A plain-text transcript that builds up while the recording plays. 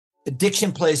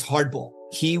Addiction plays hardball.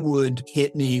 He would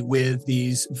hit me with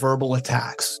these verbal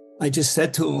attacks. I just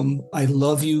said to him, I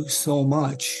love you so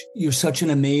much. You're such an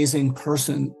amazing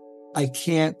person. I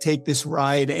can't take this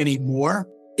ride anymore.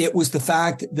 It was the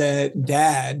fact that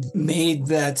Dad made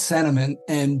that sentiment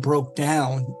and broke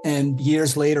down. And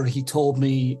years later, he told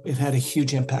me it had a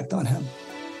huge impact on him.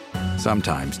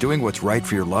 Sometimes doing what's right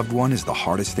for your loved one is the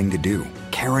hardest thing to do.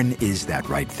 Caron is that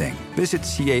right thing. Visit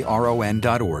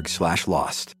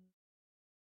caron.org/lost.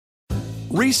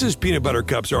 Reese's peanut butter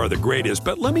cups are the greatest,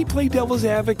 but let me play devil's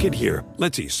advocate here.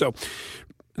 Let's see. So,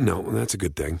 no, that's a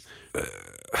good thing.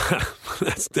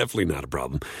 That's definitely not a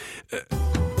problem.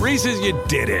 Reese's, you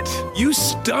did it. You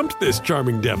stumped this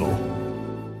charming devil.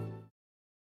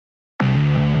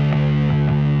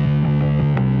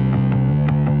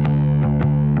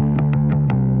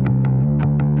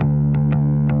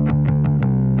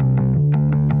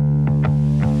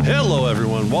 Hello,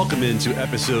 everyone. Welcome into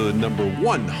episode number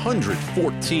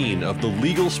 114 of the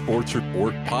Legal Sports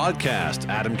Report podcast.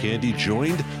 Adam Candy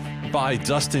joined by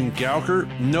Dustin Gouker.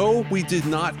 No, we did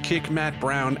not kick Matt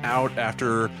Brown out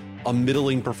after a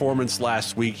middling performance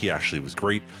last week. He actually was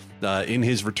great in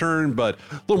his return, but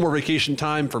a little more vacation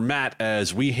time for Matt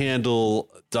as we handle,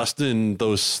 Dustin,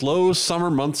 those slow summer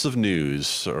months of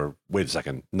news. Or wait a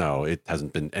second. No, it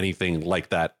hasn't been anything like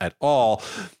that at all.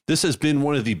 This has been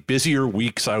one of the busier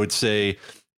weeks, I would say,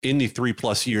 in the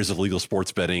 3+ years of legal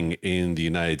sports betting in the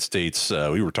United States.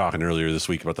 We were talking earlier this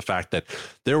week about the fact that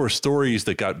there were stories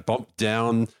that got bumped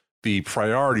down the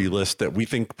priority list that we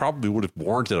think probably would have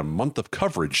warranted a month of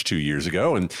coverage 2 years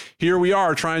ago. And here we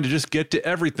are trying to just get to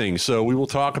everything. So we will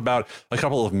talk about a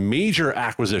couple of major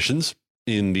acquisitions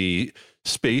in the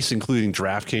space, including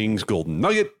DraftKings, Golden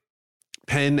Nugget,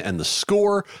 Penn, and the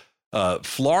Score.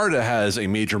 Florida has a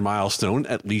major milestone,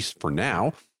 at least for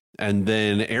now. And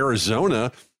then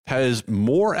Arizona has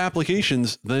more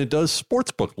applications than it does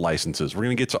sportsbook licenses. We're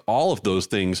going to get to all of those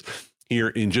things here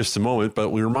in just a moment, but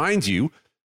we remind you,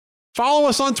 follow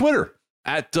us on Twitter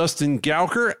at Dustin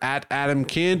Gouker, at Adam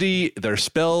Candy. They're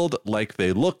spelled like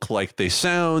they look, like they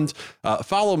sound.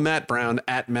 Follow Matt Brown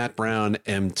at Matt Brown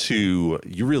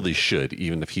M2. You really should,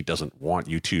 even if he doesn't want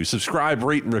you to. Subscribe,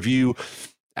 rate, and review.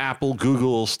 Apple,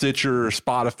 Google, Stitcher,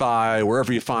 Spotify,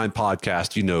 wherever you find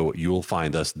podcasts, you know you'll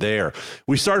find us there.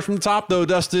 We start from the top, though,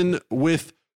 Dustin,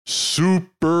 with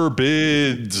Super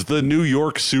Bids. The New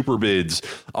York Super Bids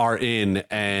are in,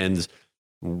 and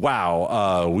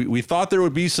wow, we thought there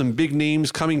would be some big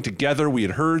names coming together. We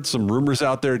had heard some rumors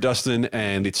out there, Dustin,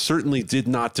 and it certainly did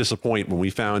not disappoint when we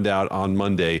found out on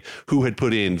Monday who had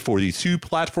put in for the 2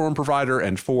 platform provider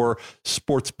and 4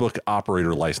 sportsbook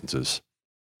operator licenses.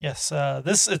 Yes,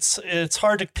 it's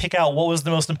hard to pick out what was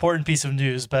the most important piece of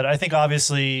news, but I think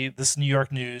obviously this New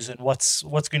York news and what's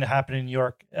going to happen in New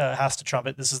York has to trump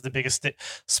it. This is the biggest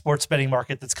sports betting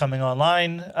market that's coming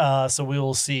online, so we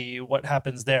will see what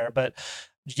happens there. But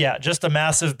yeah, just a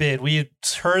massive bid. We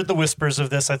heard the whispers of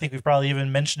this. I think we've probably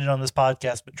even mentioned it on this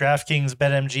podcast, but DraftKings,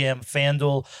 BetMGM,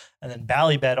 FanDuel, and then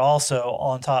Ballybet also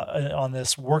on top on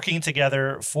this, working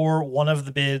together for one of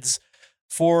the bids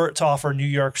to offer New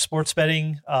York sports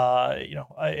betting.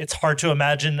 It's hard to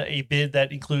imagine a bid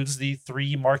that includes the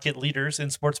 3 market leaders in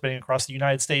sports betting across the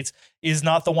United States is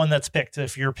not the one that's picked.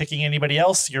 If you're picking anybody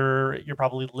else, you're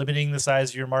probably limiting the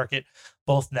size of your market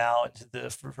both now and to the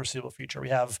foreseeable future. We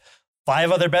have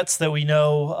 5 other bets that we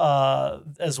know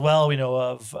as well. We know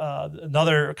of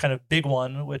another kind of big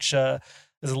one, which is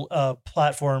a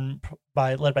platform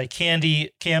led by Kambi.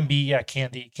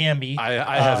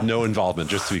 I have no involvement,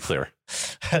 just to be clear.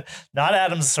 Not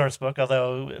Adam's Sourcebook,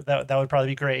 although that would probably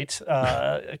be great.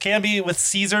 Kambi with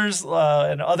Caesars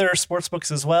and other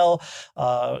sportsbooks as well.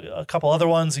 A couple other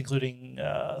ones, including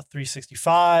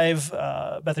 365,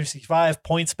 Bet365,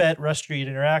 PointsBet, Rush Street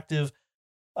Interactive.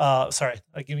 Sorry,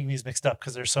 I'm getting these mixed up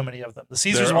because there's so many of them. The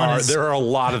Caesars there are a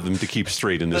lot of them to keep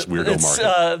straight in this weirdo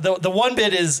market. The one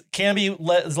bid is Kambi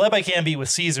is led by Kambi with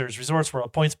Caesars, Resorts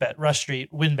World, PointsBet, Rush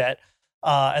Street, WinBet.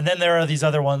 And then there are these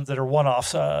other ones that are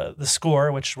one-offs, the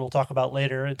Score, which we'll talk about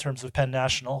later in terms of Penn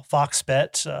National, Fox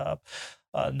Bet,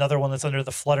 another one that's under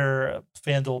the Flutter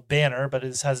FanDuel banner, but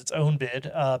has its own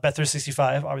bid,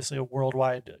 Bet365, obviously a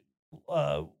worldwide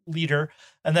leader,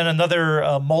 and then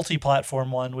another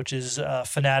multi-platform one, which is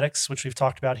Fanatics, which we've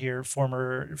talked about here.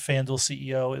 Former FanDuel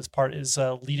CEO is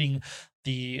leading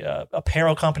the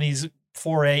apparel company's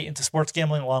foray into sports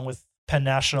gambling, along with Penn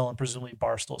National and presumably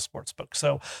Barstool Sportsbook.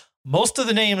 So most of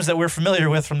the names that we're familiar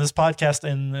with from this podcast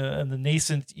in the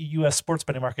nascent U.S. sports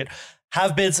betting market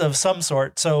have bids of some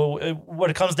sort. So what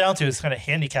it comes down to is kind of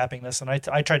handicapping this. And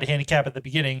I tried to handicap at the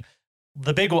beginning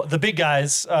the big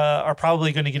guys are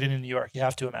probably going to get in New York. You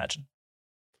have to imagine.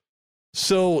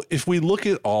 So if we look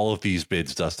at all of these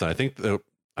bids, Dustin, I think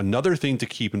another thing to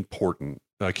keep in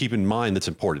mind that's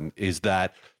important is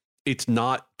that it's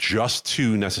not just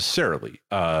two necessarily.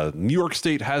 New York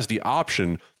State has the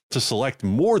option to select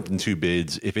more than two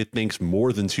bids if it thinks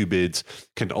more than two bids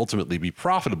can ultimately be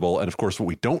profitable. And of course, what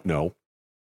we don't know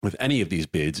with any of these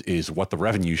bids is what the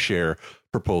revenue share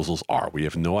proposals are. We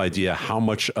have no idea how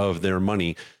much of their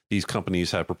money these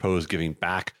companies have proposed giving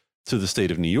back to the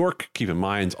state of New York. Keep in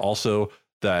mind also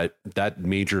that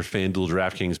major FanDuel,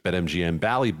 DraftKings, BetMGM,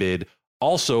 Bally bid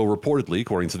also reportedly,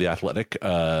 according to The Athletic,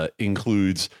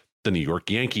 includes the New York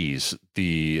Yankees,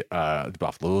 the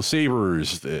Buffalo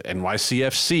Sabres, the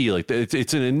NYCFC. Like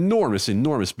it's an enormous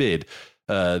bid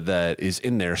that is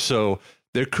in there. So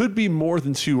there could be more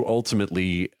than two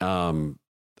ultimately. I'm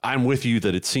with you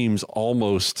that it seems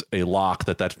almost a lock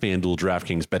that FanDuel,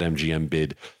 DraftKings, BetMGM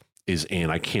bid is in.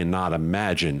 I cannot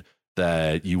imagine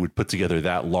that you would put together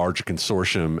that large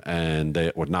consortium and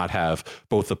that would not have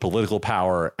both the political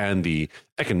power and the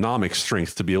economic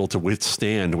strength to be able to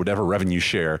withstand whatever revenue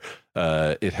share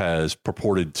it has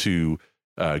purported to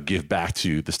give back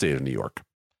to the state of New York.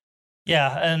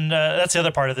 Yeah, and that's the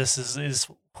other part of this is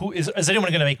is anyone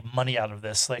going to make money out of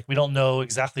this? Like, we don't know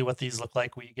exactly what these look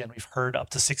like. We've heard up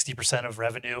to 60% of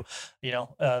revenue.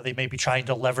 They may be trying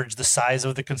to leverage the size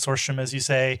of the consortium, as you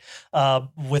say,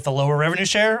 with a lower revenue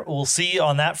share. We'll see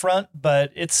on that front,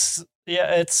 but it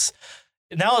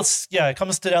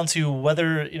comes down to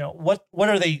whether, what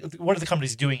are the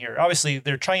companies doing here? Obviously,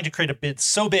 they're trying to create a bid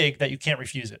so big that you can't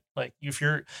refuse it. Like, if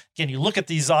you look at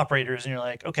these operators and you're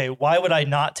like, okay, why would I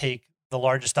not take the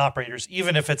largest operators,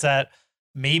 even if it's at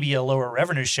maybe a lower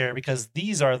revenue share, because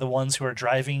these are the ones who are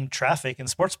driving traffic in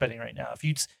sports betting right now.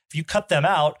 If you cut them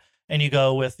out and you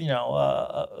go with,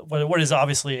 what is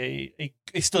obviously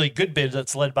still a good bid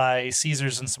that's led by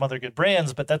Caesars and some other good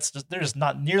brands, but they're just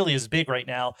not nearly as big right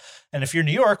now. And if you're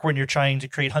New York, when you're trying to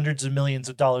create hundreds of millions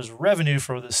of dollars of revenue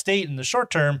for the state in the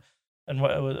short term, and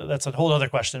that's a whole other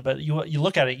question, but you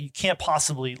look at it, you can't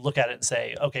possibly look at it and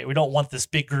say, okay, we don't want this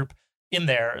big group in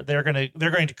there. They're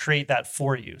going to create that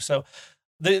for you. So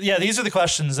these are the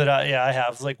questions that I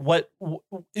have. Like,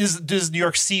 does New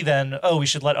York see then? Oh, we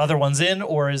should let other ones in,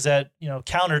 or is that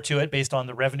counter to it based on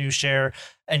the revenue share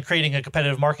and creating a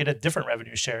competitive market at different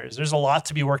revenue shares? There's a lot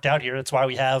to be worked out here. That's why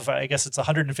we have, I guess it's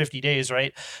 150 days,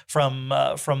 right,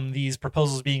 from these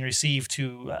proposals being received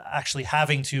to actually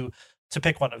having to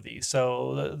pick one of these.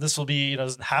 So this will be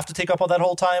doesn't have to take up all that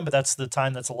whole time, but that's the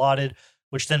time that's allotted,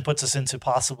 which then puts us into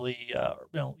possibly,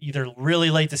 either really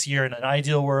late this year in an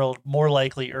ideal world, more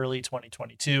likely early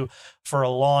 2022 for a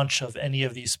launch of any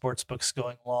of these sports books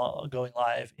going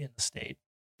live in the state.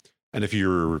 And if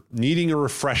you're needing a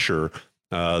refresher,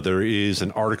 there is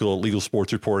an article at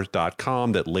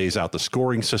legalsportsreport.com that lays out the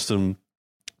scoring system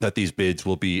that these bids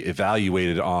will be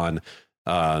evaluated on.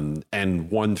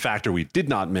 And one factor we did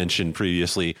not mention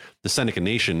previously, the Seneca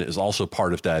Nation is also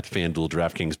part of that FanDuel,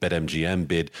 DraftKings, BetMGM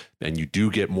bid, and you do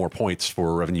get more points for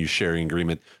a revenue sharing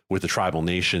agreement with the tribal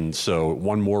nation. So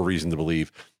one more reason to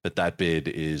believe that bid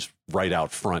is right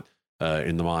out front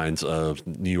in the minds of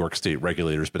New York State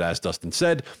regulators. But as Dustin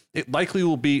said, it likely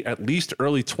will be at least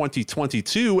early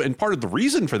 2022. And part of the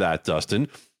reason for that, Dustin,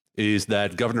 is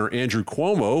that Governor Andrew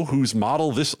Cuomo, whose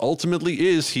model this ultimately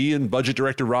is, he and Budget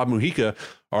Director Rob Mujica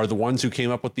are the ones who came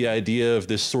up with the idea of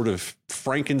this sort of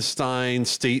Frankenstein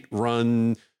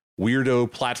state-run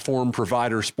weirdo platform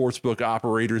provider sportsbook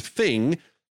operator thing.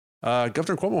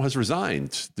 Governor Cuomo has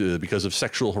resigned because of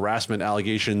sexual harassment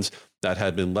allegations that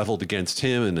had been leveled against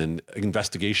him and an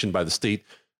investigation by the state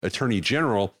attorney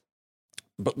general.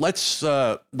 But let's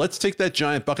take that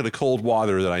giant bucket of cold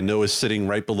water that I know is sitting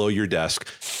right below your desk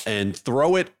and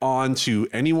throw it on to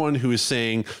anyone who is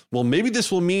saying, well, maybe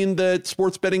this will mean that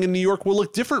sports betting in New York will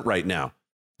look different right now.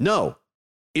 No,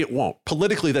 it won't.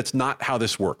 Politically, that's not how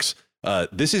this works.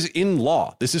 This is in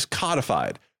law. This is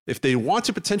codified. If they want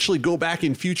to potentially go back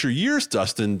in future years,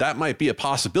 Dustin, that might be a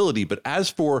possibility. But as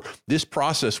for this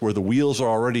process where the wheels are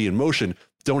already in motion,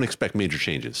 don't expect major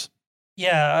changes.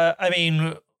 Yeah, I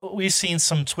mean, we've seen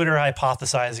some Twitter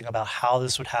hypothesizing about how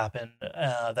this would happen,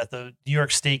 that the New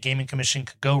York State Gaming Commission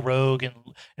could go rogue and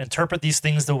interpret these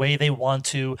things the way they want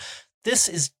to. This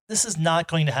is not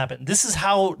going to happen. This is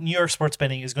how New York sports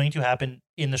betting is going to happen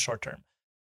in the short term.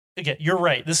 Again, you're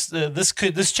right. This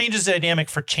changes the dynamic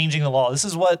for changing the law. This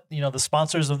is what the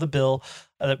sponsors of the bill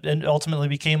and ultimately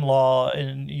became law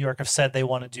in New York have said they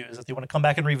want to do, is that they want to come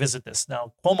back and revisit this.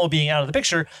 Now, Cuomo being out of the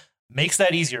picture makes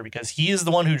that easier because he is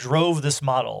the one who drove this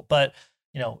model. But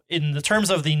in the terms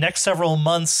of the next several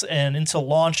months and into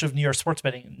launch of New York sports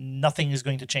betting, nothing is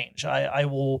going to change. I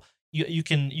will. You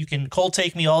can cold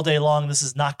take me all day long. This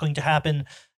is not going to happen.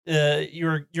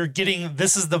 You're getting,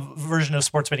 this is the version of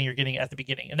sports betting you're getting at the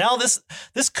beginning. And now this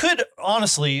could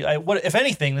honestly, if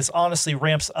anything, this honestly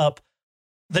ramps up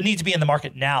the need to be in the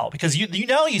market now, because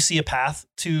you see a path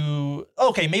to,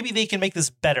 okay, maybe they can make this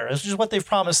better. It's just what they've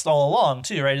promised all along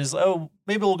too, right? Is,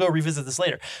 maybe we'll go revisit this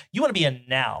later. You want to be in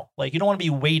now, like you don't want to be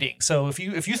waiting. So if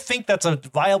you think that's a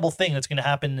viable thing that's going to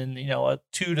happen in, a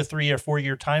 2 to 3 or 4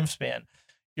 year time span,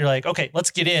 you're like, okay,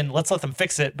 let's get in, let's let them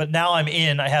fix it. But now I'm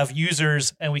in, I have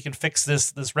users and we can fix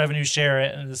this revenue share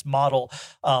and this model.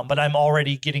 But I'm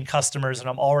already getting customers and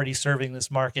I'm already serving this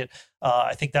market.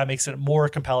 I think that makes it more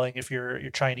compelling if you're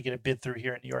trying to get a bid through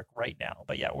here in New York right now.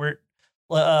 But yeah, we're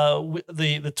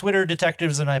the Twitter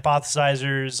detectives and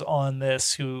hypothesizers on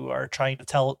this who are trying to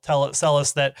sell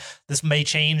us that this may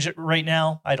change right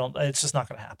now. It's just not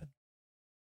going to happen.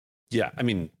 Yeah. I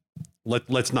mean,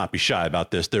 let's not be shy about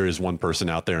this. There is one person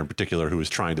out there in particular who is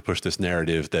trying to push this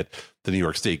narrative that the New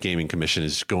York State Gaming Commission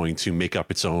is going to make up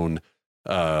its own,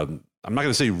 I'm not going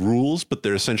to say rules, but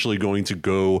they're essentially going to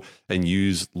go and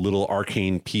use little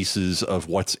arcane pieces of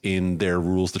what's in their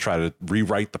rules to try to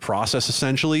rewrite the process,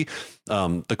 essentially.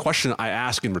 The question I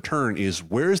ask in return is,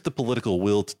 where is the political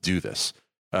will to do this?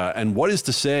 And what is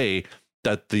to say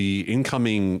that the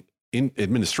incoming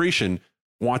administration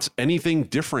wants anything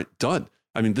different done?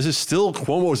 I mean, this is still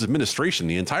Cuomo's administration.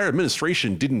 The entire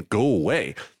administration didn't go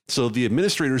away. So the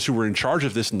administrators who were in charge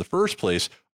of this in the first place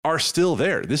are still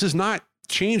there. This is not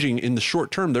changing in the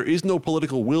short term. There is no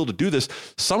political will to do this.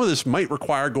 Some of this might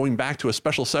require going back to a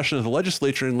special session of the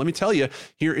legislature. And let me tell you,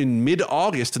 here in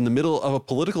mid-August, in the middle of a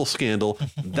political scandal,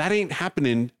 that ain't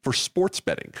happening for sports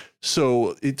betting.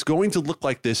 So it's going to look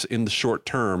like this in the short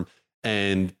term.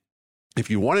 And if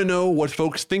you want to know what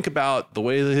folks think about the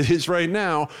way that it is right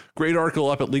now, great article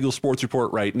up at Legal Sports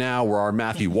Report right now, where our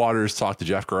Matthew Waters talked to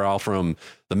Jeff Corral from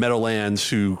the Meadowlands,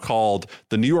 who called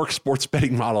the New York sports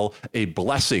betting model a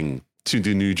blessing to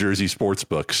the New Jersey sports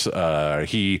books.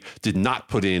 He did not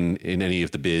put in any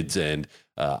of the bids, and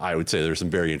I would say there's some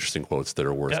very interesting quotes that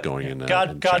are worth going in.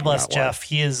 God bless Jeff.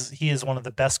 He is one of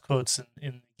the best quotes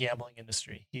in the gambling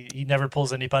industry. He never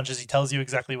pulls any punches. He tells you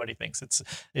exactly what he thinks. It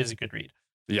is a good read.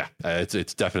 Yeah,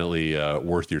 it's definitely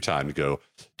worth your time to go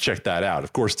check that out.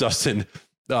 Of course, Dustin,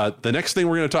 the next thing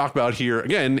we're going to talk about here,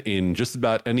 again, in just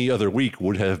about any other week,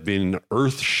 would have been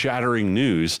earth-shattering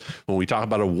news when we talk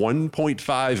about a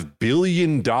 $1.5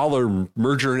 billion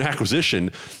merger and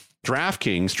acquisition.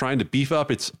 DraftKings, trying to beef up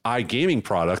its iGaming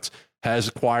product, has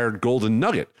acquired Golden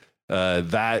Nugget.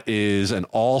 That is an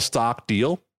all-stock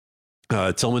deal.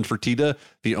 Tillman Fertitta,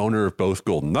 the owner of both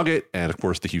Golden Nugget and, of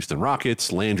course, the Houston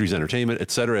Rockets, Landry's Entertainment,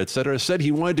 et cetera, said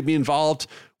he wanted to be involved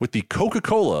with the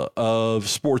Coca-Cola of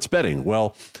sports betting.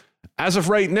 Well, as of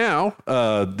right now,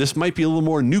 this might be a little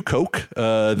more New Coke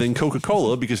than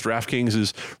Coca-Cola, because DraftKings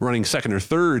is running second or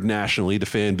third nationally to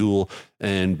FanDuel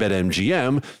and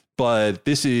BetMGM. But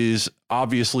this is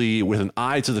obviously with an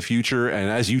eye to the future, and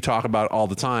as you talk about all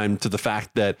the time, to the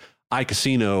fact that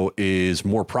iCasino is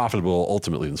more profitable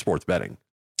ultimately than sports betting.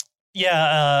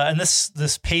 Yeah, and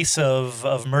this pace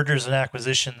of mergers and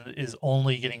acquisition is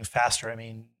only getting faster. I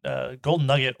mean, Golden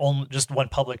Nugget just went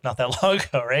public not that long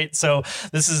ago, right? So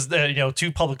this is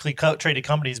two publicly traded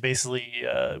companies basically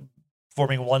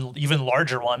forming one even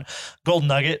larger one. Golden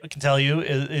Nugget, I can tell you,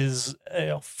 is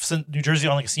New Jersey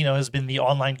Online Casino has been the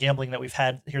online gambling that we've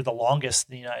had here the longest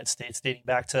in the United States, dating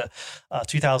back to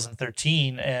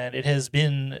 2013, and it has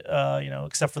been,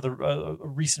 except for the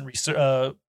recent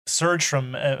surge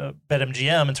from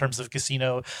BetMGM in terms of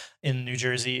casino in New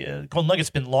Jersey, Golden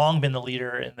Nugget's long been the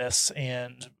leader in this,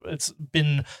 and it's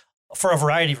been, for a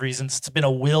variety of reasons, it's been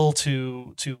a will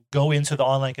to go into the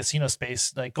online casino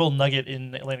space. Like Golden Nugget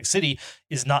in Atlantic City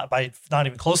is not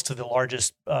even close to the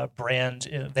largest brand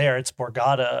there. It's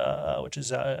Borgata, which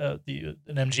is an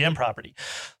MGM property.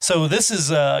 So this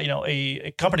is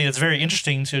a company that's very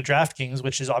interesting to DraftKings,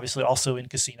 which is obviously also in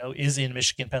casino, is in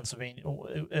Michigan,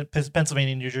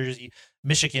 Pennsylvania, New Jersey,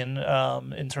 Michigan.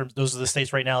 In terms, those are the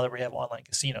states right now that we have online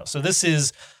casino. So this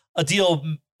is a deal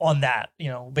on that,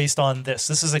 based on this.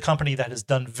 This is a company that has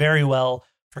done very well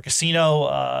for casino.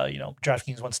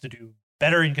 DraftKings wants to do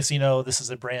better in casino. This is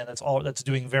a brand that's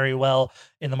doing very well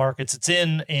in the markets it's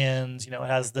in, and it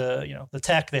has the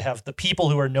tech. They have the people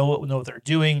who know what they're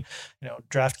doing.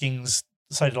 DraftKings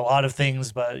cited a lot of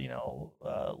things, but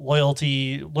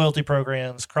loyalty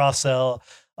programs, cross sell.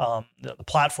 The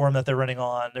platform that they're running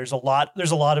on. There's a lot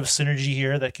of synergy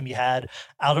here that can be had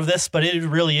out of this, but it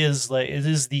really is it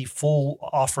is the full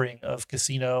offering of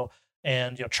casino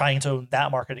and trying to own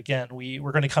that market again.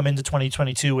 We're going to come into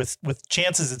 2022 with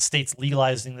chances at states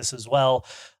legalizing this as well.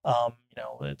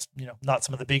 It's not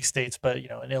some of the big states, but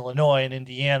in Illinois and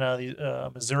Indiana,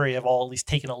 Missouri have all at least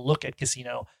taken a look at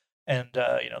casino. And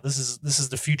this is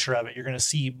the future of it. You're going to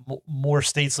see more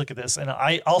states look at this, and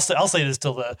I'll say this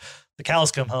till the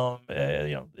cows come home.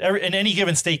 In any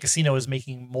given state, casino is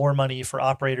making more money for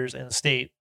operators in the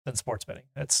state than sports betting.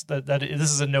 This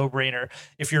is a no-brainer.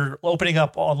 If you're opening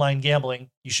up online gambling,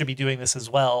 you should be doing this as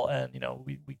well. And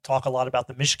we talk a lot about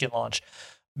the Michigan launch.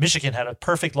 Michigan had a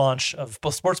perfect launch of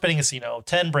both sports betting casino,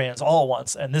 10 brands all at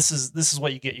once, and this is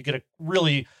what you get. You get a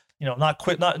really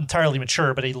not entirely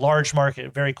mature, but a large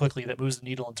market very quickly that moves the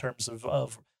needle in terms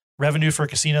of revenue for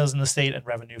casinos in the state and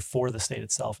revenue for the state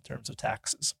itself in terms of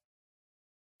taxes.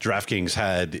 DraftKings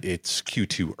had its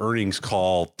Q2 earnings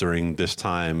call during this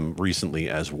time recently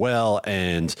as well.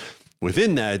 And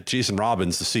within that, Jason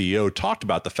Robins, the CEO, talked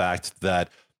about the fact that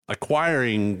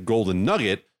acquiring Golden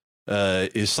Nugget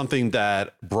is something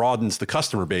that broadens the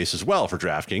customer base as well for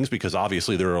DraftKings, because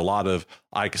obviously there are a lot of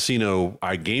iCasino,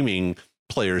 iGaming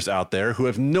players out there who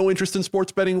have no interest in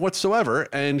sports betting whatsoever.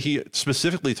 And he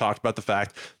specifically talked about the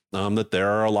fact that there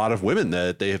are a lot of women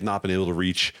that they have not been able to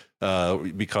reach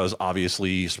because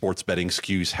obviously sports betting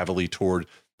skews heavily toward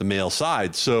the male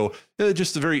side. So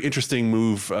just a very interesting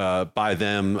move by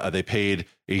them. They paid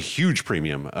a huge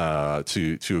premium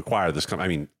to acquire this company.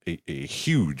 I mean, a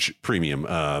huge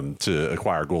premium to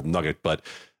acquire Golden Nugget. But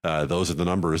those are the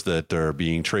numbers that are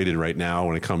being traded right now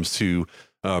when it comes to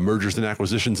mergers and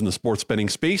acquisitions in the sports betting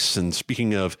space. And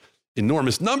speaking of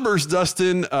enormous numbers,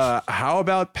 Dustin, how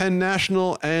about Penn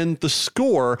National and the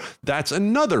Score? That's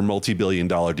another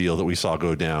multi-billion-dollar deal that we saw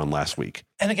go down last week.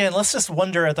 And again, let's just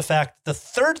wonder at the fact the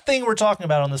third thing we're talking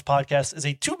about on this podcast is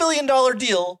a $2 billion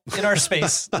deal in our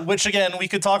space, which again, we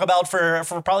could talk about for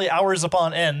probably hours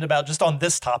upon end about just on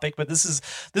this topic. But this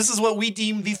is what we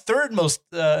deem the third most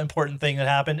important thing that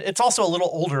happened. It's also a little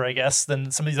older, I guess,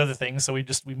 than some of these other things. So we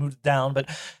moved it down. But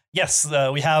yes,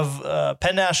 we have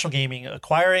Penn National Gaming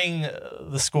acquiring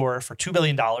the Score for $2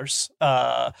 billion.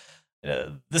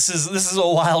 This is a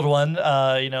wild one.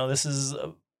 This is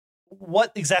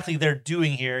what exactly they're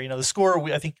doing here. The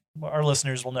Score, I think our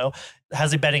listeners will know,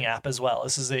 has a betting app as well.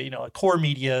 This is a core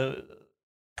media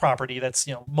property that's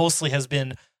mostly has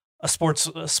been a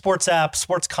sports app,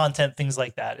 sports content, things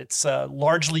like that. It's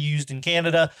largely used in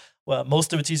Canada. Well,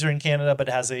 most of its used in Canada, but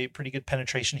it has a pretty good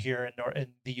penetration here in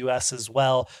the U.S. as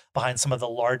well, behind some of the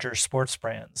larger sports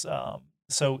brands.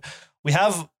 So we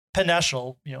have Penn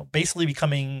National, basically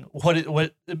becoming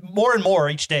what more and more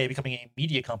each day becoming a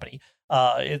media company.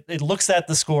 It looks at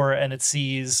the Score and it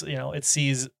sees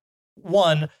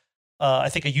one, I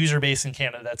think a user base in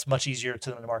Canada that's much easier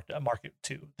to the market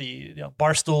to. The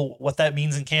Barstool, what that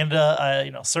means in Canada,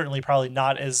 certainly probably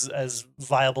not as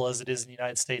viable as it is in the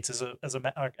United States as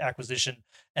a acquisition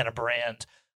and a brand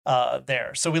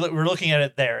there. So we're looking at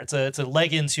it there. It's a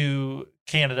leg into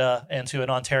Canada and to an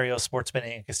Ontario sports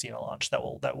betting and casino launch that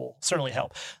will certainly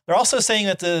help. They're also saying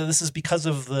that this is because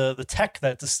of the tech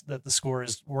that the Score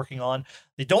is working on.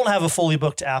 They don't have a fully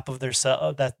booked app of their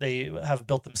that they have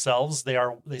built themselves.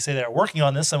 They say they are working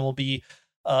on this and will be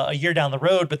a year down the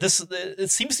road. But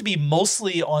it seems to be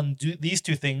mostly on these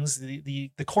two things: the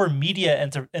core media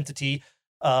entity.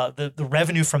 The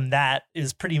revenue from that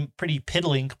is pretty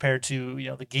piddling compared to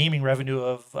the gaming revenue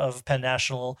of Penn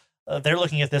National. They're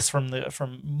looking at this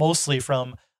from mostly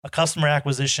from a customer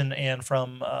acquisition and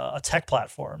from a tech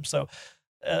platform. So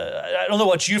I don't know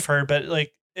what you've heard, but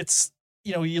it's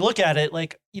you look at it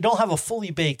you don't have a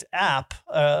fully baked app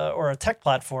or a tech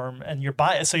platform, and you're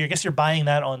buying. So I guess you're buying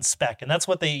that on spec, and that's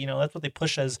what they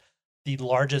push as the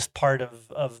largest part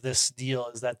of this deal,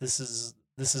 is that this is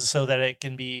so that it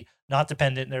can be not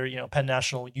dependent. They're, Penn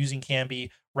National using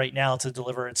Kambi right now to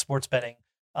deliver its sports betting.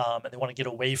 And they want to get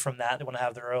away from that. They want to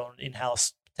have their own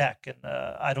in-house tech. And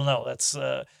I don't know, that's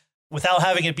without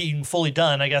having it being fully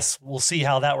done, I guess we'll see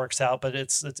how that works out. But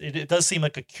it does seem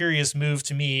like a curious move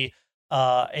to me,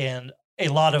 and a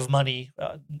lot of money.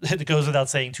 It goes without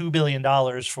saying, $2 billion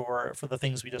for the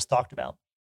things we just talked about.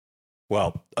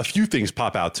 Well, a few things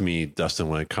pop out to me, Dustin,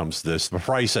 when it comes to this. The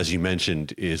price, as you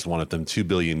mentioned, is one of them, $2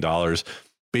 billion.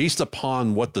 Based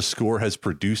upon what the Score has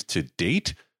produced to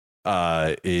date,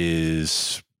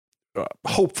 is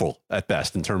hopeful at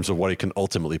best in terms of what it can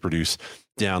ultimately produce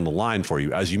down the line for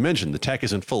you. As you mentioned, the tech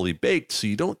isn't fully baked, so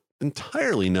you don't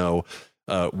entirely know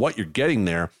what you're getting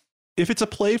there. If it's a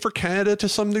play for Canada to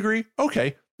some degree,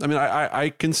 okay. I mean, I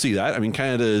can see that. I mean,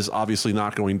 Canada is obviously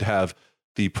not going to have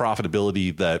the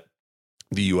profitability that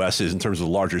the U.S. is in terms of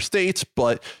larger states,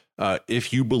 but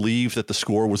If you believe that the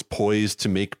Score was poised to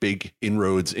make big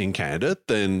inroads in Canada,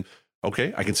 then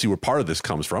okay, I can see where part of this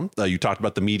comes from. You talked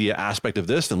about the media aspect of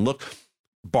this, and look,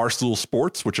 Barstool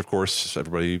Sports, which of course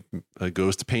everybody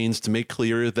goes to pains to make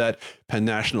clear that Penn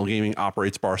National Gaming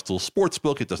operates Barstool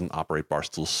Sportsbook. It doesn't operate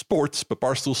Barstool Sports, but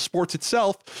Barstool Sports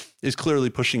itself is clearly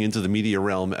pushing into the media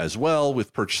realm as well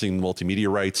with purchasing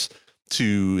multimedia rights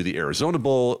to the Arizona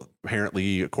Bowl,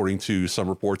 apparently, according to some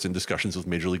reports and discussions with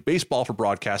Major League Baseball for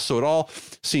broadcast. So it all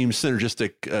seems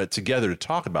synergistic together to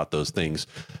talk about those things.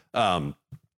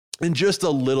 And just a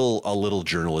little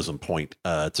journalism point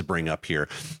to bring up here.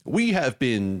 We have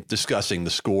been discussing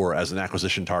the Score as an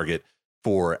acquisition target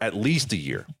for at least a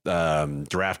year.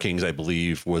 DraftKings, I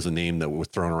believe, was a name that was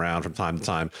thrown around from time to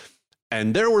time.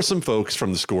 And there were some folks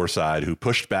from the Score side who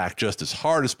pushed back just as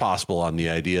hard as possible on the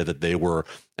idea that they were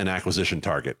an acquisition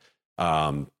target.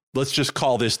 Let's just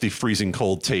call this the freezing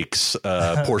cold takes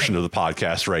portion of the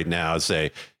podcast right now and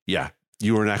say, yeah,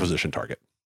 you were an acquisition target.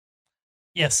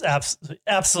 Yes,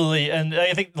 absolutely. And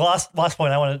I think the last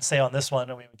point I wanted to say on this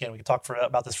one, I mean, again, we can talk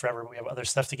about this forever, but we have other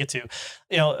stuff to get to.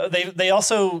 You know, they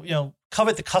also, you know,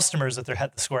 covet the customers that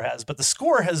the Score has, but the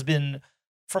Score has been,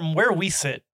 from where we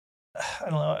sit, I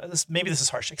don't know, maybe this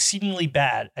is harsh, exceedingly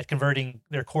bad at converting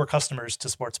their core customers to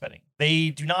sports betting.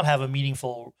 They do not have a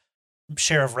meaningful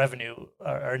share of revenue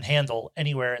or handle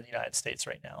anywhere in the United States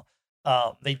right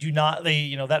now. They do not,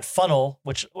 you know, that funnel,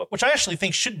 which I actually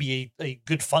think should be a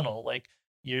good funnel. Like,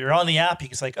 you're on the app, you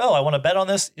can say, like, oh, I want to bet on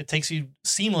this. It takes you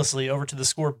seamlessly over to the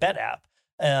Score Bet app.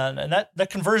 And that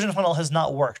conversion funnel has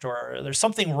not worked, or there's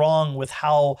something wrong with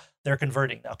how they're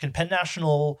converting. Now, can Penn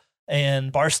National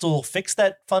and Barstool fix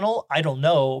that funnel? I don't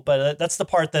know, but that's the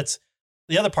part that's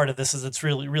the other part of this is it's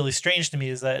really, really strange to me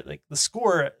is that like the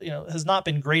Score, you know, has not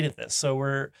been great at this. So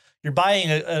you're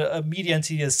buying a media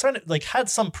entity that's trying to like had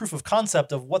some proof of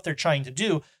concept of what they're trying to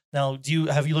do. Now,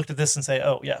 have you looked at this and say,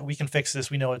 oh yeah, we can fix this.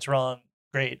 We know it's wrong.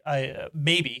 Great.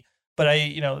 Maybe, but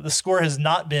the Score has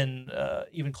not been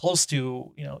even close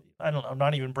to, you know, I don't know,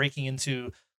 not even breaking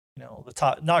into, you know, the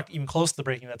top, not even close to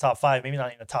breaking the top 5, maybe not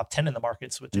even the top 10 in the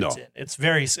markets, which it's in.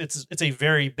 It's a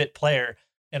very bit player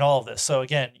in all of this. So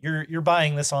again, you're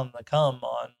buying this on the come,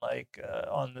 on like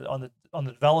on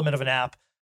the development of an app,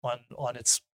 on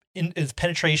its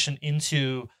penetration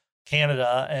into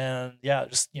Canada, and yeah,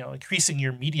 just, you know, increasing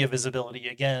your media visibility.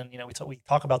 Again, you know, we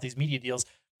talk about these media deals.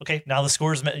 Okay, now the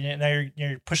Scores, now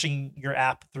you're pushing your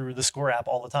app through the Score app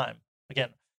all the time. Again,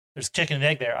 there's chicken and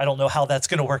egg there. I don't know how that's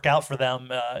going to work out for them,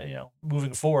 you know,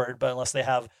 moving forward, but unless they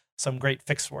have some great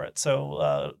fix for it.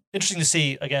 So interesting to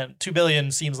see. Again, $2 billion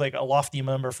seems like a lofty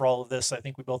number for all of this. I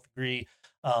think we both agree.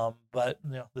 But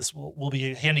you know, this we'll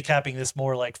be handicapping this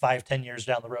more like 5-10 years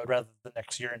down the road rather than the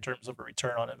next year in terms of a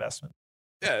return on investment.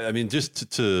 Yeah, I mean,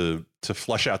 just to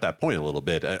flesh out that point a little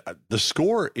bit, the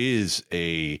Score is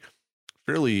a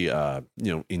fairly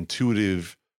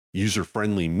intuitive,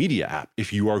 user-friendly media app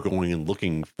if you are going and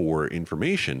looking for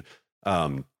information.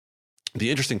 The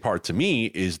interesting part to me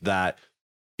is that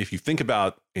if you think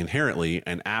about inherently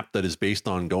an app that is based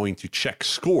on going to check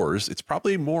scores, it's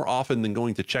probably more often than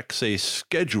going to check, say,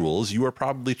 schedules. You are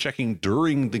probably checking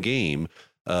during the game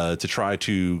to try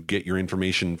to get your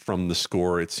information from the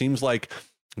Score. It seems like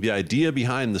the idea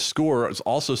behind the Score is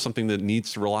also something that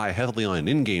needs to rely heavily on an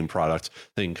in-game product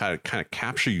that can kind of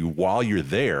capture you while you're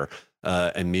there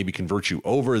and maybe convert you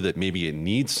over, that maybe it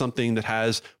needs something that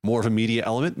has more of a media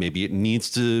element. Maybe it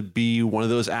needs to be one of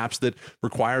those apps that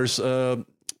requires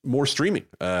more streaming.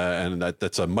 And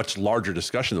that's a much larger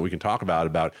discussion that we can talk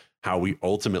about how we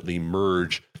ultimately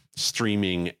merge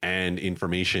streaming and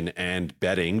information and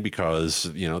betting, because,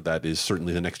 you know, that is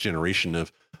certainly the next generation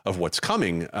of what's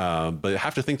coming. But I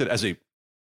have to think that as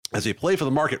a play for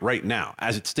the market right now,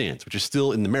 as it stands, which is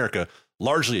still in America,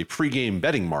 largely a pre-game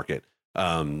betting market,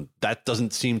 that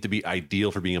doesn't seem to be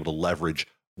ideal for being able to leverage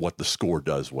what the Score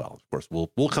does well. Of course,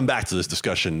 we'll come back to this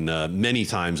discussion many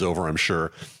times over, I'm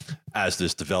sure, as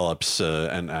this develops.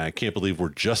 And I can't believe we're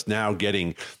just now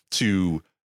getting to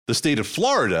the state of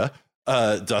Florida,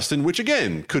 Dustin, which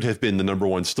again could have been the number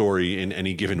one story in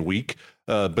any given week.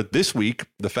 But this week,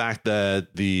 the fact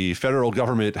that the federal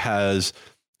government has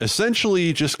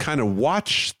essentially just kind of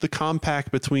watched the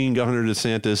compact between Governor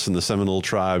DeSantis and the Seminole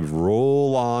tribe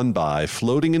roll on by,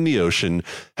 floating in the ocean,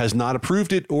 has not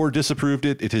approved it or disapproved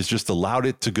it. It has just allowed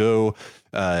it to go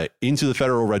into the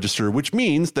Federal Register, which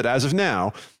means that as of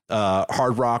now,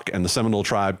 Hard Rock and the Seminole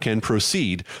tribe can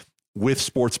proceed with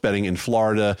sports betting in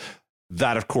Florida.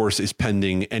 That, of course, is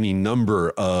pending any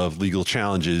number of legal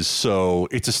challenges. So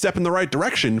it's a step in the right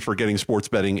direction for getting sports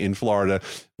betting in Florida.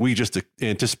 We just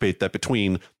anticipate that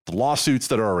between the lawsuits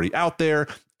that are already out there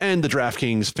and the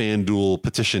DraftKings FanDuel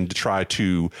petition to try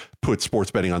to put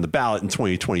sports betting on the ballot in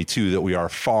 2022, that we are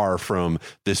far from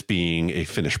this being a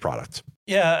finished product.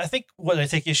 Yeah, I think what I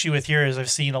take issue with here is I've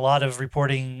seen a lot of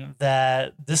reporting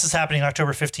that this is happening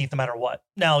October 15th, no matter what.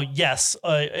 Now, yes,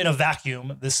 in a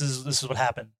vacuum, this is what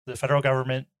happened. The federal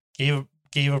government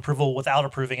gave approval without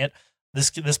approving it.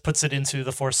 This puts it into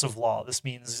the force of law. This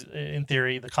means, in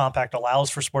theory, the compact allows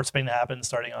for sports betting to happen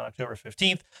starting on October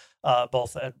 15th,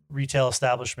 both at retail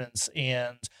establishments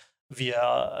and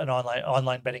via an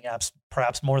online betting apps,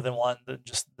 perhaps more than one than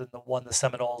the one the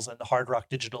Seminoles and the Hard Rock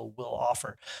Digital will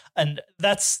offer. And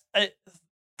that's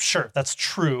sure, that's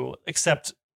true,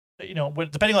 except,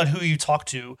 depending on who you talk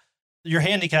to, you're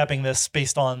handicapping this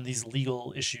based on these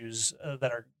legal issues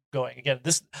that are going. Again,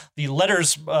 the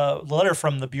letter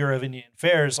from the Bureau of Indian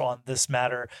Affairs on this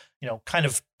matter, kind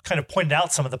of pointed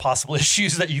out some of the possible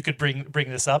issues that you could bring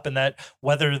this up, and that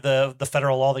whether the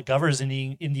federal law that governs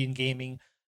Indian gaming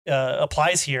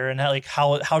applies here, and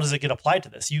how does it get applied to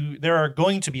this? There are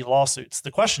going to be lawsuits.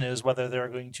 The question is whether there are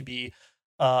going to be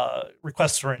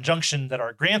requests for injunction that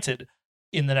are granted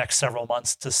in the next several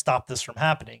months to stop this from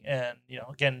happening. And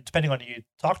again, depending on who you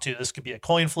talk to, this could be a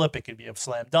coin flip, it could be a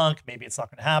slam dunk, maybe it's not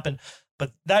going to happen.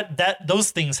 But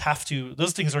those things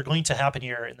are going to happen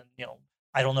here, and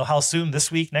I don't know how soon,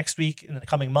 this week, next week, in the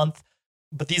coming month,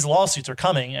 but these lawsuits are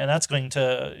coming, and that's going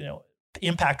to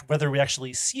impact whether we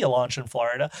actually see a launch in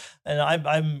Florida. And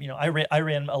I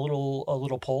ran a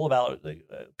little poll about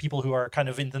people who are kind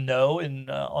of in the know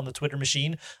on the Twitter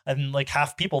machine, and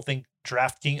half people think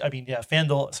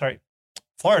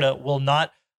Florida will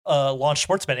not launch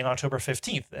sports betting on October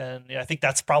 15th. And I think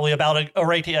that's probably about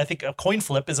I think a coin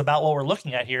flip is about what we're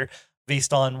looking at here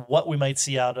based on what we might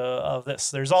see out of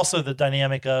this. There's also the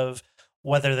dynamic of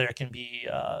whether there can be,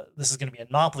 this is going to be a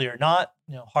monopoly or not.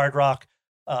 Hard Rock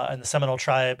and the Seminole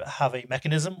Tribe have a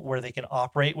mechanism where they can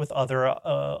operate with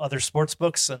other sports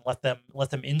books and let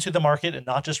them into the market and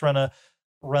not just run a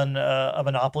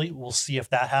monopoly. We'll see if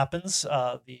that happens.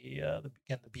 The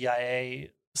BIA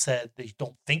said they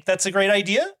don't think that's a great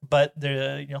idea, but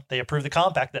they approved the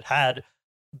compact that had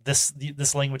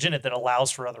this language in it that allows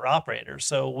for other operators.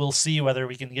 So we'll see whether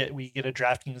we get a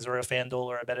DraftKings or a FanDuel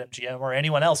or a BetMGM or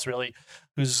anyone else really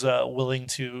who's willing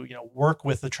to work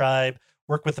with the tribe,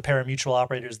 work with the pari-mutuel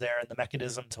operators there, and the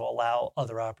mechanism to allow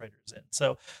other operators in.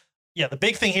 So yeah, the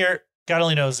big thing here, God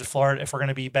only knows if we're going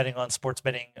to be betting on sports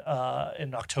betting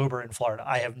in October in Florida.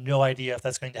 I have no idea if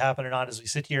that's going to happen or not as we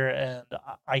sit here, and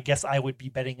I guess I would be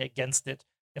betting against it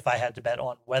if I had to bet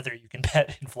on whether you can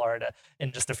bet in Florida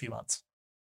in just a few months.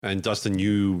 And Dustin,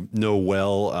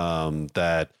 well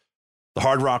that the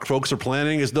Hard Rock folks are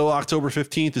planning as though October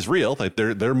 15th is real.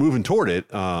 They're moving toward it,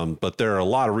 but there are a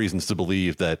lot of reasons to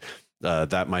believe that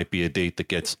that might be a date that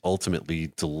gets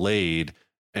ultimately delayed.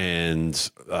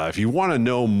 And if you want to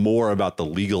know more about the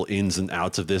legal ins and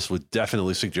outs of this, would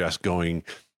definitely suggest going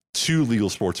to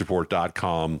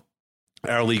legalsportsreport.com.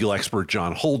 Our legal expert,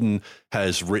 John Holden,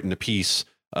 has written a piece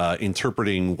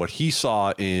interpreting what he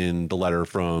saw in the letter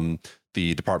from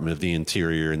the Department of the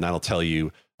Interior, and that'll tell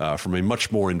you from a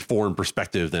much more informed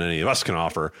perspective than any of us can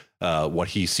offer what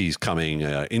he sees coming.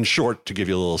 In short, to give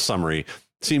you a little summary,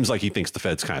 seems like he thinks the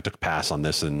feds kind of took a pass on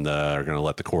this and are going to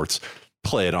let the courts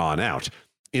play it on out.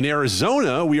 In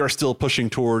Arizona, we are still pushing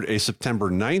toward a September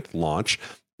 9th launch.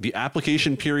 The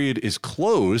application period is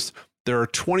closed. There are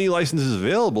 20 licenses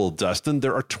available, Dustin.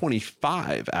 There are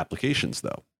 25 applications,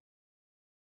 though.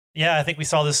 Yeah, I think we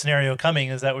saw this scenario coming,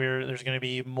 is that there's going to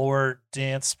be more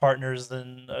dance partners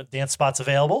than dance spots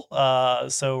available.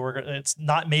 So it's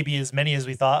not maybe as many as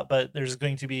we thought, but there's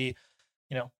going to be,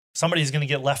 somebody's going to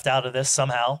get left out of this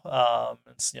somehow.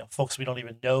 It's folks we don't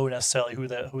even know necessarily who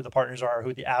the partners are, or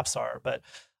who the apps are. But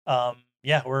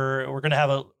yeah, we're going to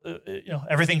have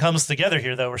everything comes together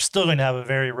here. Though we're still going to have a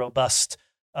very robust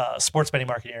sports betting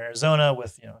market in Arizona.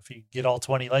 With if you get all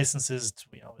 20 licenses,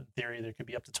 in theory there could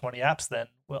be up to 20 apps. Then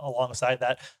alongside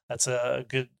that, that's a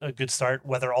good start.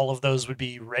 Whether all of those would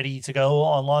be ready to go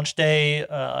on launch day,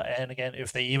 and again,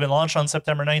 if they even launch on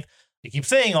September 9th. You keep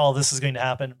saying all this is going to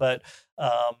happen, but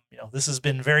this has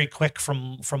been very quick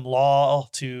from law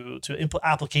to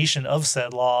application of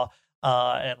said law,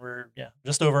 and we're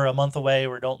just over a month away.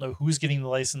 We don't know who's getting the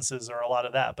licenses or a lot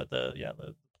of that, but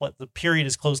the period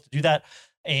is closed to do that,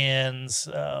 and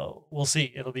we'll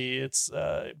see.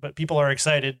 But people are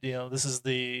excited. This is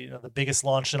the biggest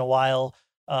launch in a while.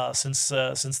 since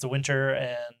the winter,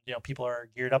 and people are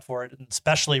geared up for it, and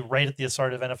especially right at the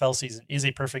start of NFL season is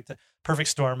a perfect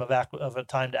storm of a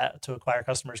time to acquire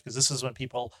customers, because this is when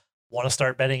people want to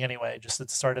start betting anyway, just at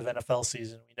the start of NFL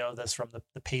season. We know this from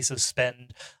the pace of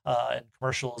spend and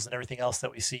commercials and everything else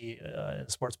that we see in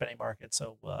the sports betting market.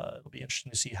 So it'll be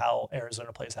interesting to see how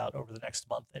Arizona plays out over the next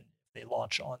month and if they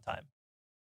launch on time.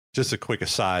 Just a quick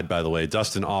aside, by the way,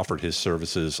 Dustin offered his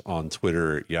services on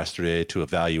Twitter yesterday to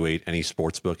evaluate any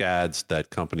sportsbook ads that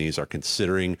companies are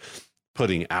considering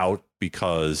putting out,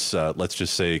 because let's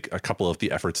just say a couple of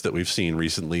the efforts that we've seen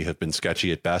recently have been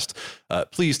sketchy at best.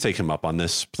 Please take him up on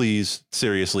this. Please,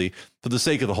 seriously, for the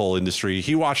sake of the whole industry.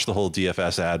 He watched the whole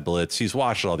DFS ad blitz. He's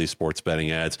watched all these sports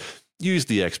betting ads. Use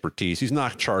the expertise. He's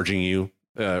not charging you.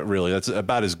 Really, that's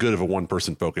about as good of a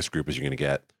one-person focus group as you're going to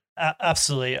get.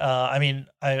 Absolutely.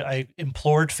 I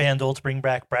implored FanDuel to bring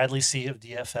back Bradley C of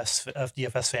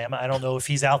DFS Fam. I don't know if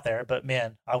he's out there, but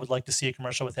man, I would like to see a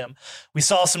commercial with him. We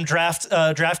saw some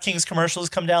DraftKings commercials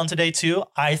come down today too.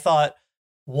 I thought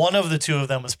one of the two of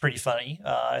them was pretty funny.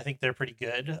 I think they're pretty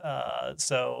good.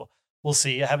 So we'll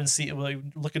see. I haven't seen. We're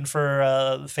looking for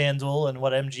FanDuel and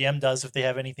what MGM does if they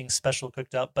have anything special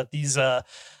cooked up. But these.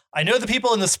 I know the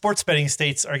people in the sports betting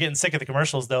states are getting sick of the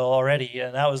commercials though already,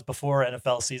 and that was before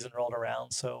NFL season rolled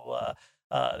around. So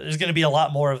there's going to be a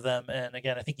lot more of them. And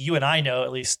again, I think you and I know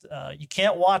at least you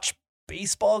can't watch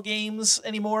baseball games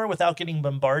anymore without getting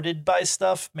bombarded by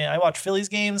stuff. Man, I watch Phillies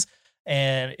games,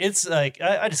 and it's like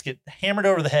I just get hammered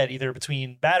over the head either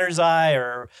between batter's eye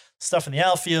or stuff in the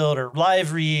outfield or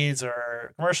live reads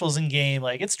or commercials in game.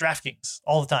 Like, it's DraftKings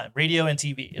all the time, radio and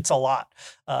TV. It's a lot,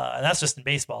 and that's just in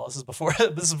baseball. This is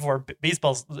before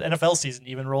baseball's NFL season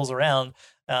even rolls around.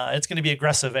 It's going to be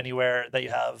aggressive anywhere that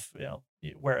you have,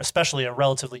 where especially a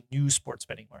relatively new sports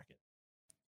betting market.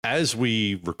 As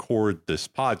we record this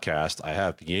podcast, I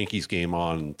have the Yankees game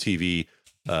on TV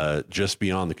just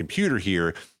beyond the computer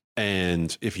here.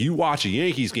 And if you watch a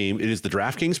Yankees game, it is the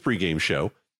DraftKings pregame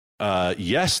show.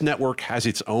 Yes Network has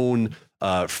its own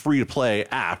free-to-play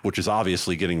app, which is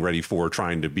obviously getting ready for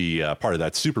trying to be part of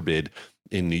that super bid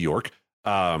in New York.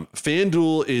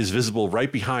 FanDuel is visible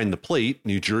right behind the plate.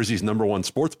 New Jersey's #1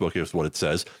 sportsbook is what it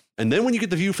says. And then when you get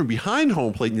the view from behind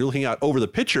home plate and you're looking out over the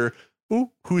pitcher,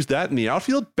 who's that in the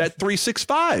outfield?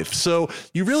 Bet365. So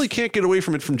you really can't get away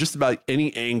from it from just about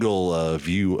any angle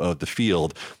view of the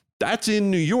field. That's in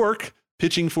New York.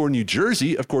 Pitching for New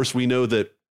Jersey, of course, we know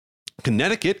that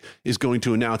Connecticut is going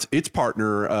to announce its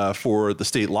partner for the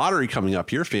state lottery coming up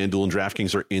here. FanDuel and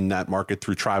DraftKings are in that market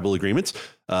through tribal agreements.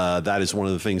 That is one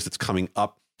of the things that's coming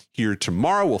up here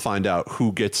tomorrow. We'll find out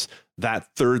who gets that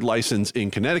third license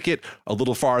in Connecticut. A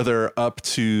little farther up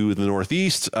to the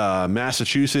northeast,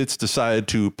 Massachusetts decided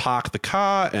to park the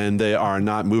car, and they are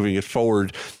not moving it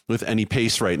forward with any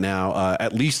pace right now,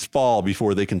 at least fall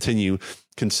before they continue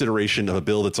consideration of a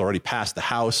bill that's already passed the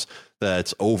House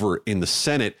that's over in the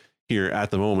Senate here at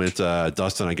the moment.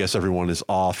 Dustin, I guess everyone is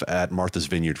off at Martha's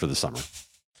Vineyard for the summer.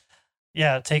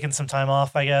 Yeah, taking some time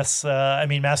off, I guess.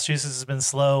 Massachusetts has been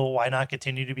slow. Why not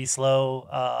continue to be slow?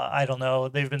 I don't know.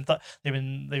 They've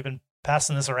been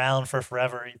passing this around for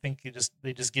forever. You think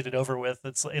they just get it over with.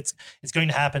 It's going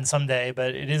to happen someday,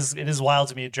 but it is wild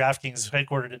to me. DraftKings,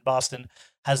 headquartered in Boston,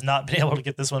 has not been able to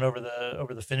get this one over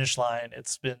the finish line.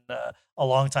 It's been a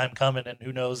long time coming, and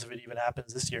who knows if it even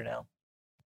happens this year now.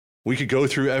 We could go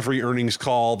through every earnings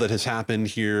call that has happened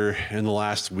here in the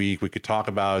last week. We could talk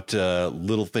about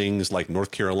little things like North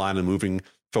Carolina moving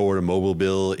forward a mobile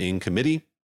bill in committee.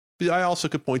 I also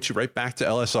could point you right back to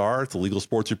LSR, to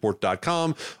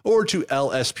legalsportsreport.com, or to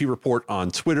LSP Report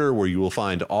on Twitter, where you will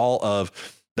find all of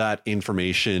that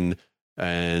information.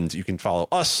 And you can follow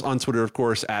us on Twitter, of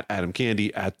course, at Adam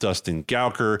Candy, at Dustin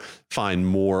Gauker. Find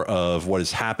more of what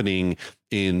is happening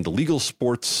in the legal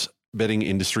sports betting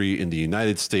industry in the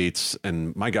United States.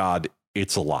 And my God,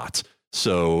 it's a lot.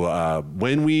 So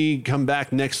when we come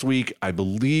back next week, I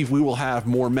believe we will have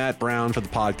more Matt Brown for the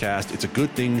podcast. It's a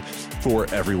good thing for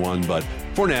everyone. But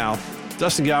for now,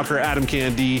 Dustin Gauker, Adam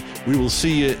Candy, we will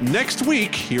see you next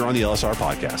week here on the LSR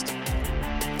Podcast.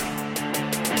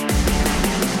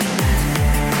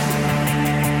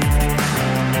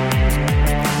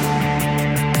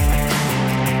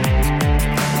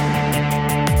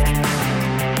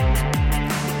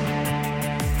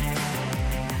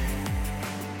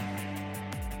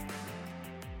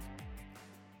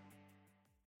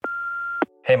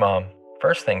 Hey Mom,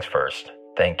 first things first,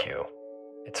 thank you.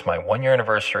 It's my 1-year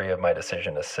anniversary of my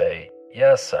decision to say,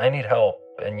 yes, I need help,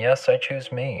 and yes, I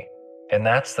choose me. And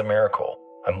that's the miracle.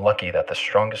 I'm lucky that the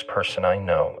strongest person I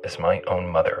know is my own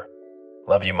mother.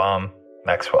 Love you, Mom.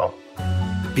 Maxwell.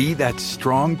 Be that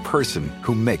strong person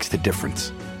who makes the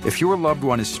difference. If your loved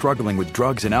one is struggling with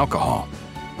drugs and alcohol,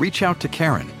 reach out to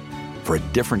Caron for a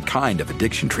different kind of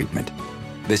addiction treatment.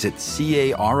 Visit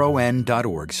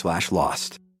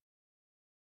caron.org/lost.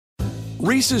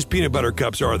 Reese's peanut butter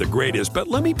cups are the greatest, but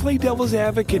let me play devil's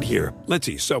advocate here. Let's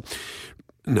see. So,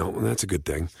 no, that's a good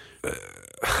thing.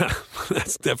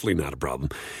 That's definitely not a problem.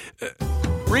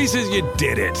 Reese's, you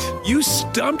did it. You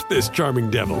stumped this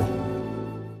charming devil.